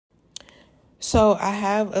So I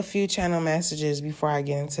have a few channel messages before I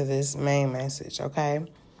get into this main message, okay?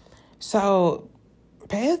 So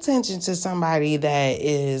pay attention to somebody that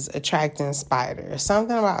is attracting spiders.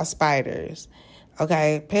 Something about spiders,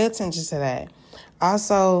 okay? Pay attention to that.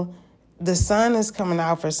 Also, the sun is coming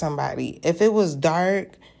out for somebody. If it was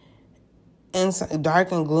dark and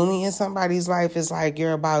gloomy in somebody's life, it's like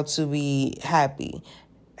you're about to be happy.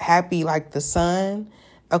 Happy like the sun.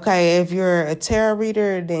 Okay, if you're a tarot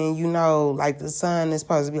reader, then you know like the sun is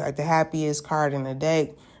supposed to be like the happiest card in the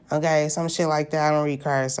deck. Okay, some shit like that. I don't read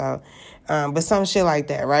cards, so but some shit like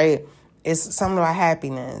that, right? It's something about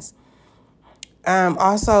happiness.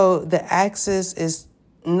 Also the axis is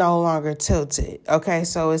no longer tilted. Okay,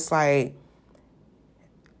 so it's like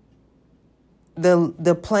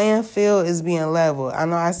the playing field is being leveled. I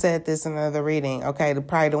know I said this in another reading. Okay,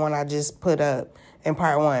 probably the one I just put up in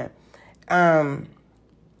part 1.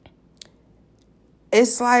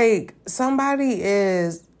 It's like somebody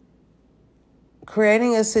is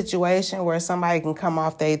creating a situation where somebody can come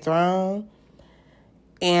off their throne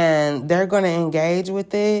and they're going to engage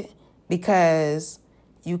with it because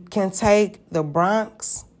you can take the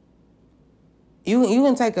Bronx. You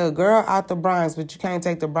can take a girl out the Bronx, but you can't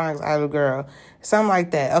take the Bronx out of the girl. Something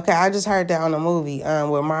like that. Okay, I just heard that on a movie with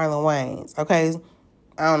Marlon Wayans. Okay,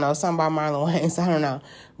 I don't know, something about Marlon Wayans, I don't know.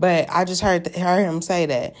 But I just heard him say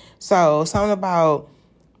that. So something about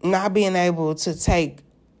not being able to take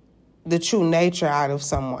the true nature out of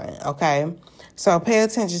someone, okay? So pay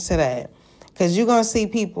attention to that. Because you're going to see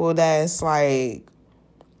people that's like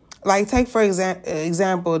take for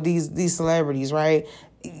example, these celebrities, right?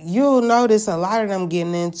 You'll notice a lot of them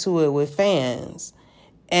getting into it with fans.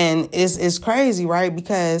 And it's crazy, right?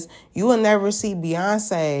 Because you will never see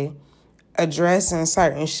Beyonce addressing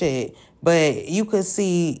certain shit. But you could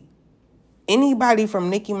see anybody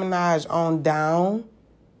from Nicki Minaj on down,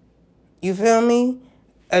 you feel me,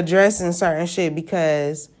 addressing certain shit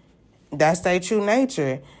because that's their true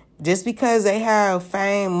nature. Just because they have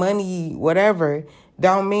fame, money, whatever,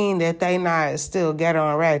 don't mean that they not still ghetto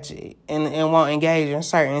and ratchet and won't engage in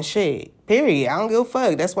certain shit. Period. I don't give a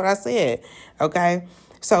fuck. That's what I said. Okay?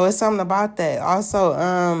 So it's something about that.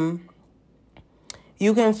 Also,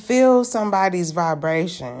 you can feel somebody's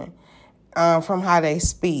vibration from how they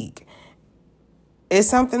speak. It's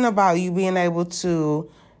something about you being able to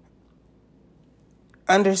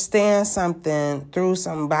understand something through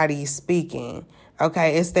somebody speaking.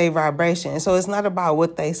 Okay, it's their vibration. So it's not about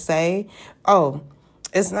what they say.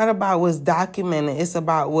 It's not about what's documented. It's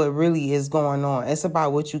about what really is going on. It's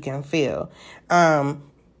about what you can feel.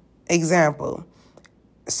 Example.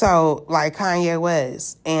 So like Kanye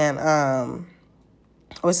West and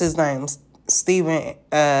what's his name? Steven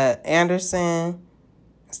Anderson,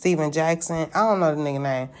 Steven Jackson. I don't know the nigga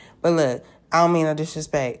name. But look, I don't mean no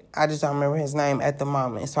disrespect. I just don't remember his name at the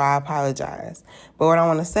moment, so I apologize. But what I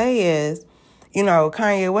want to say is,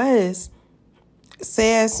 Kanye West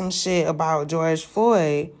said some shit about George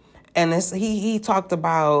Floyd, and he talked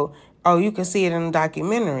about, you can see it in the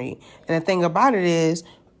documentary. And the thing about it is,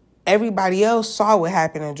 everybody else saw what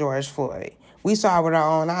happened to George Floyd. We saw it with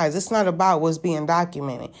our own eyes. It's not about what's being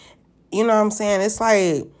documented. You know what I'm saying? It's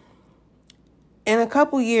like, in a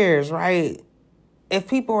couple years, right, if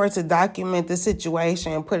people were to document the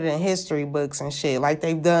situation and put it in history books and shit like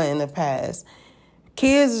they've done in the past,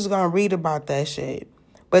 kids is going to read about that shit.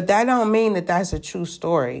 But that don't mean that that's a true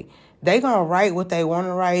story. They going to write what they want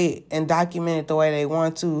to write and document it the way they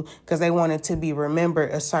want to because they want it to be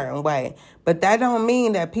remembered a certain way. But that don't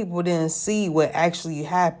mean that people didn't see what actually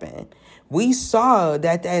happened. We saw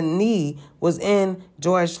that knee was in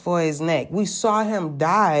George Floyd's neck. We saw him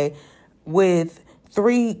die with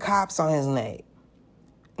 3 cops on his neck.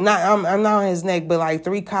 I'm not on his neck, but like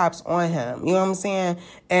 3 cops on him. You know what I'm saying?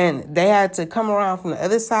 And they had to come around from the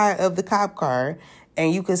other side of the cop car,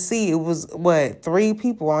 and you could see it was, 3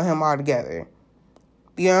 people on him altogether.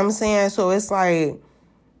 You know what I'm saying? So it's like,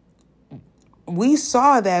 we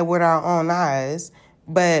saw that with our own eyes,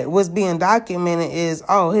 but what's being documented is,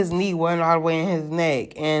 his knee wasn't all the way in his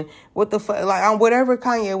neck. And what the fuck, like, whatever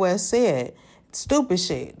Kanye West said, stupid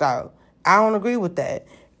shit, dog. I don't agree with that.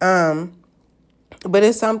 But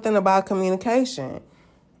it's something about communication.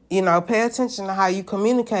 Pay attention to how you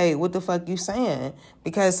communicate what the fuck you saying.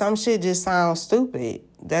 Because some shit just sounds stupid.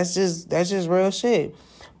 That's just real shit.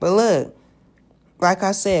 But look, like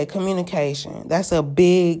I said, communication. That's a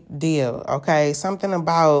big deal, okay? Something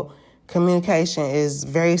about communication is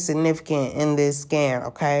very significant in this scan,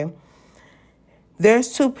 okay?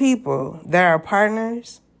 There's 2 people that are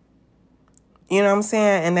partners, you know what I'm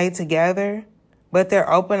saying, and they together, but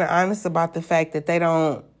they're open and honest about the fact that they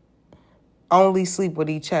don't only sleep with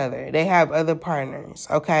each other. They have other partners,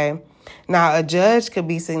 okay? Now, a judge could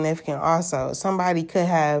be significant also. Somebody could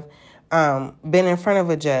have been in front of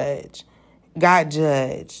a judge, got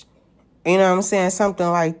judged. You know what I'm saying? Something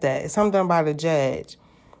like that. Something about a judge.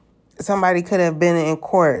 Somebody could have been in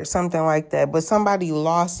court, something like that. But somebody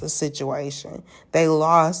lost a situation. They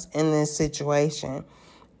lost in this situation.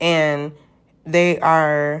 And they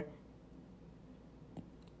are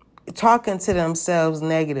talking to themselves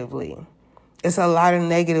negatively. It's a lot of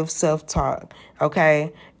negative self-talk,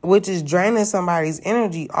 okay? Which is draining somebody's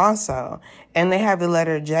energy also. And they have the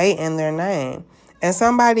letter J in their name. And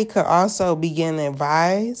somebody could also begin to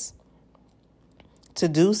advise to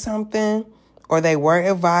do something, or they were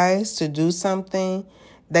advised to do something.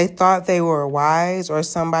 They thought they were wise, or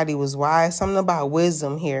somebody was wise. Something about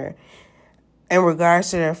wisdom here in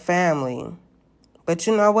regards to their family. But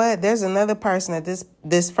you know what? There's another person that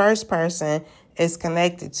this first person is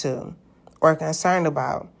connected to or concerned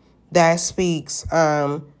about that speaks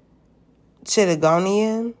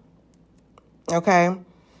Chittagonian. Okay?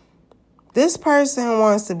 This person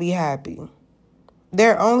wants to be happy.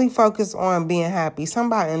 They're only focused on being happy.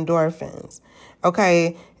 Something about endorphins.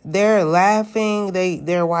 Okay? They're laughing.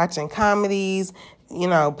 They're watching comedies,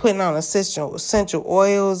 putting on essential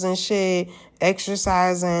oils and shit,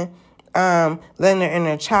 exercising, letting their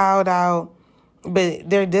inner child out. But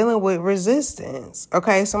they're dealing with resistance.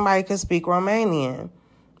 Okay? Somebody could speak Romanian.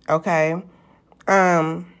 Okay?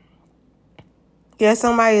 Yeah,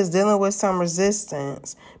 somebody is dealing with some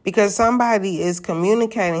resistance because somebody is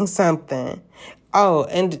communicating something. Oh,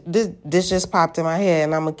 and this just popped in my head,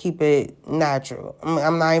 and I'm going to keep it natural.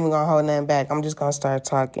 I'm not even going to hold nothing back. I'm just going to start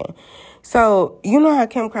talking. So, you know how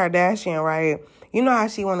Kim Kardashian, right? You know how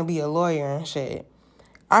she want to be a lawyer and shit.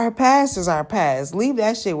 Our past is our past. Leave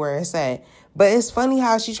that shit where it's at. But it's funny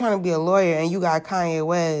how she trying to be a lawyer, and you got Kanye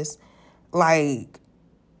West, like,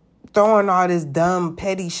 throwing all this dumb,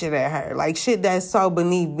 petty shit at her. Like, shit that's so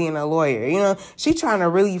beneath being a lawyer. She trying to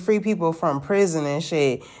really free people from prison and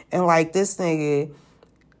shit. And, like, this nigga,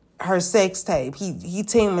 her sex tape, he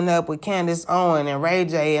teaming up with Candace Owen and Ray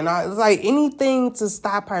J and all. It's like anything to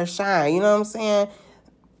stop her shine. You know what I'm saying?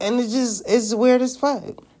 And it's weird as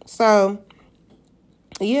fuck. So,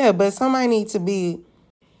 yeah, but somebody needs to be...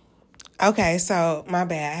 Okay, so my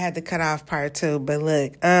bad. I had to cut off part 2, but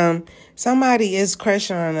look, somebody is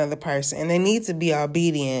crushing on another person and they need to be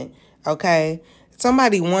obedient, okay?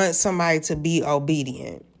 Somebody wants somebody to be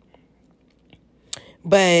obedient,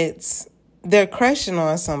 but they're crushing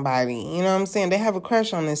on somebody, you know what I'm saying? They have a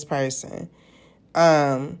crush on this person, but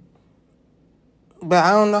I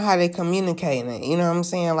don't know how they're communicating it, you know what I'm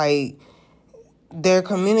saying? Like, they're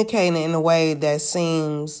communicating in a way that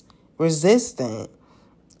seems resistant.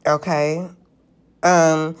 Okay.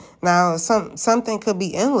 Now something could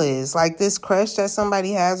be endless. Like this crush that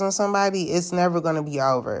somebody has on somebody, it's never going to be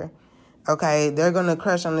over. Okay. They're going to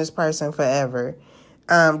crush on this person forever.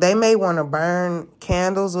 They may want to burn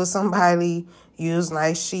candles with somebody, use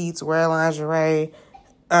nice sheets, wear lingerie.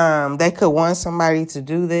 They could want somebody to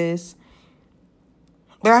do this.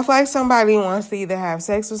 But I feel like somebody wants to either have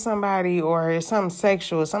sex with somebody or some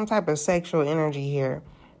type of sexual energy here.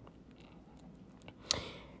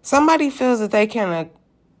 Somebody feels that they can...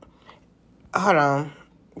 hold on.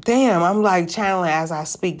 Damn, I'm like channeling as I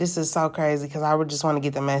speak. This is so crazy because I would just want to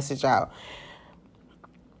get the message out.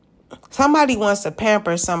 Somebody wants to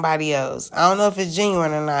pamper somebody else. I don't know if it's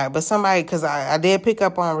genuine or not, but somebody, because I did pick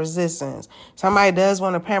up on resistance. Somebody does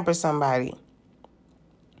want to pamper somebody.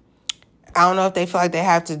 I don't know if they feel like they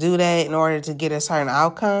have to do that in order to get a certain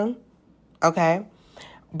outcome. Okay?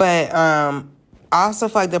 But I also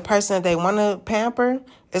feel like the person that they want to pamper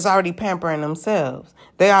is already pampering themselves.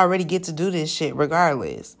 They already get to do this shit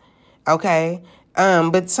regardless. Okay?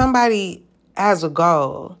 But somebody has a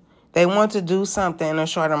goal. They want to do something in a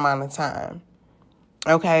short amount of time.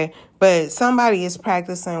 Okay? But somebody is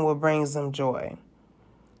practicing what brings them joy.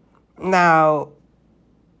 Now,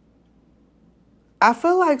 I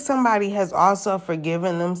feel like somebody has also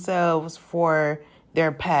forgiven themselves for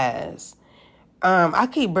their past. I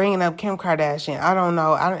keep bringing up Kim Kardashian. I don't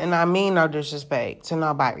know. And I mean no disrespect to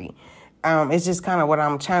nobody. It's just kind of what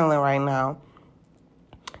I'm channeling right now.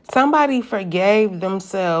 Somebody forgave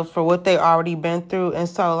themselves for what they already been through. And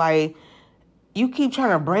so, like, you keep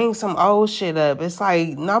trying to bring some old shit up. It's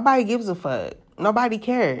like nobody gives a fuck. Nobody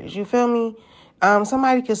cares. You feel me?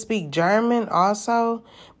 Somebody could speak German also.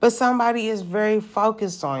 But somebody is very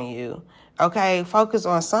focused on you. Okay? Focus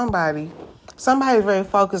on somebody. Somebody's very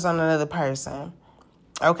focused on another person.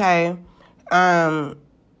 Okay? But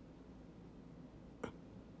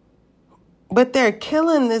they're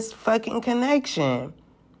killing this fucking connection.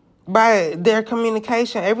 By their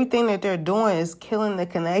communication, everything that they're doing is killing the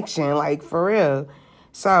connection, like for real.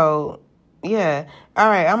 So, yeah. All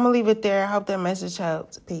right, I'm going to leave it there. I hope that message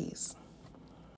helped. Peace.